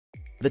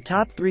The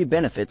top 3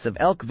 benefits of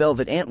elk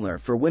velvet antler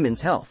for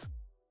women's health.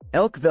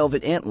 Elk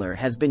velvet antler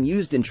has been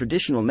used in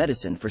traditional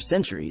medicine for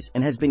centuries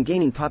and has been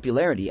gaining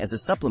popularity as a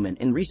supplement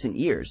in recent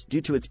years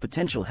due to its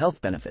potential health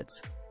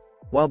benefits.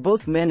 While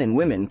both men and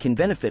women can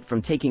benefit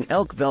from taking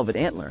elk velvet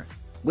antler,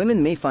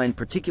 women may find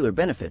particular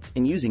benefits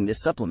in using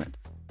this supplement.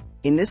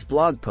 In this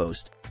blog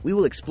post, we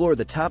will explore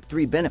the top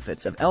 3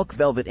 benefits of elk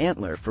velvet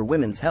antler for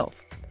women's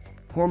health.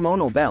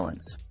 Hormonal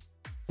balance.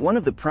 One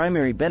of the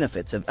primary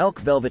benefits of elk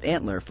velvet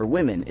antler for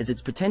women is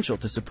its potential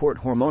to support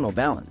hormonal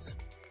balance.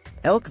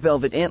 Elk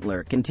velvet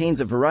antler contains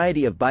a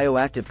variety of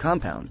bioactive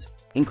compounds,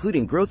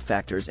 including growth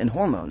factors and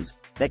hormones,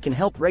 that can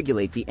help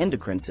regulate the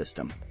endocrine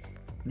system.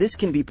 This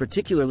can be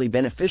particularly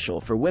beneficial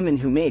for women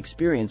who may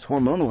experience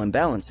hormonal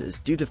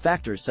imbalances due to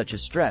factors such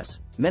as stress,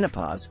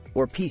 menopause,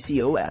 or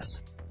PCOS.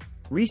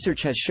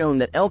 Research has shown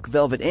that elk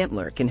velvet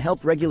antler can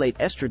help regulate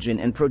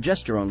estrogen and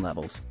progesterone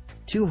levels,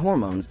 2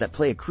 hormones that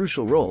play a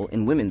crucial role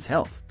in women's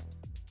health.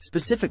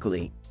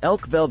 Specifically,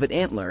 elk velvet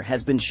antler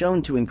has been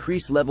shown to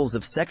increase levels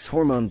of sex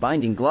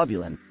hormone-binding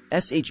globulin,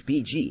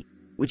 SHBG,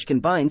 which can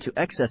bind to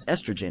excess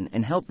estrogen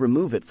and help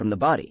remove it from the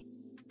body.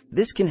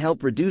 This can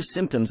help reduce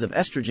symptoms of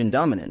estrogen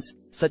dominance,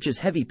 such as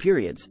heavy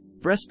periods,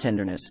 breast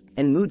tenderness,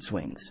 and mood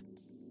swings.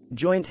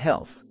 Joint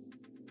health.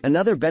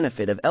 Another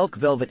benefit of elk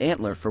velvet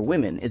antler for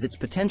women is its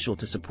potential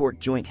to support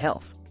joint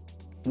health.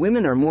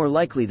 Women are more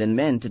likely than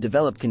men to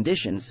develop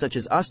conditions such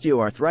as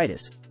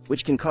osteoarthritis,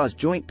 which can cause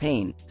joint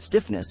pain,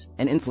 stiffness,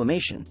 and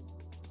inflammation.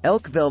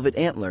 Elk velvet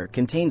antler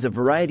contains a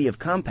variety of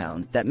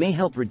compounds that may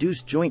help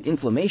reduce joint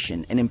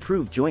inflammation and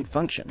improve joint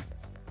function.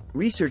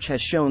 Research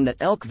has shown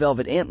that elk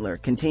velvet antler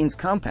contains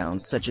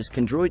compounds such as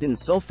chondroitin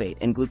sulfate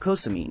and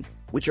glucosamine,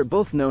 which are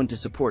both known to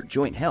support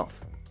joint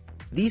health.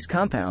 These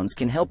compounds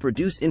can help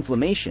reduce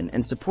inflammation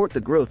and support the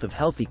growth of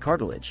healthy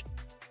cartilage.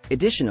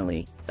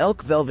 Additionally,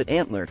 elk velvet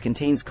antler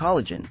contains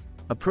collagen,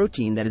 a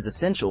protein that is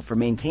essential for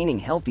maintaining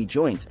healthy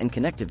joints and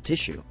connective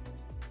tissue.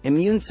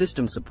 Immune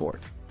system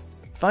support.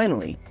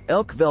 Finally,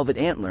 elk velvet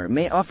antler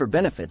may offer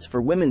benefits for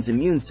women's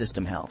immune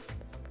system health.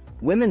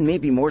 Women may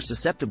be more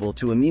susceptible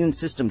to immune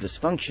system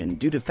dysfunction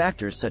due to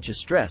factors such as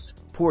stress,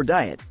 poor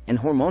diet, and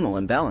hormonal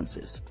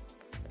imbalances.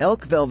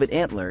 Elk velvet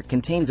antler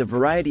contains a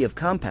variety of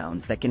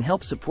compounds that can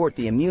help support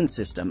the immune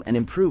system and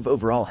improve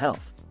overall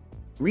health.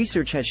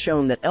 Research has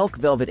shown that elk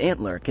velvet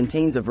antler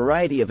contains a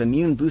variety of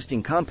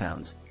immune-boosting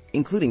compounds,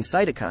 including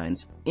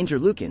cytokines,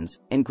 interleukins,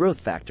 and growth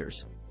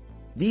factors.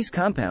 These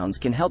compounds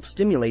can help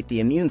stimulate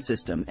the immune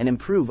system and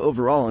improve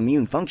overall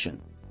immune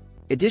function.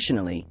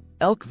 Additionally,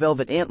 elk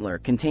velvet antler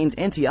contains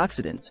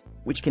antioxidants,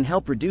 which can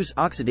help reduce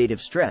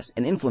oxidative stress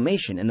and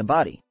inflammation in the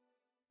body.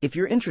 If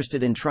you're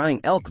interested in trying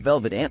elk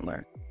velvet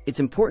antler, it's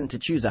important to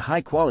choose a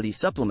high-quality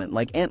supplement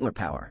like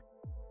Antlerpower.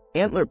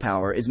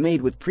 Antlerpower is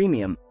made with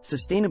premium,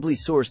 sustainably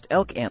sourced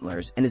elk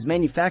antlers and is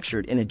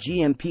manufactured in a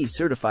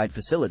GMP-certified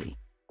facility.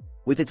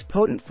 With its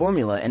potent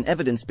formula and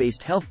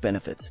evidence-based health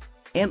benefits,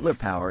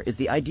 Antlerpower is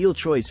the ideal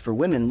choice for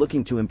women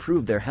looking to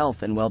improve their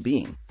health and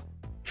well-being.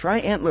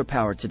 Try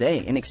Antlerpower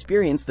today and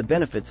experience the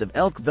benefits of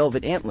elk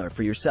velvet antler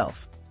for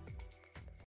yourself.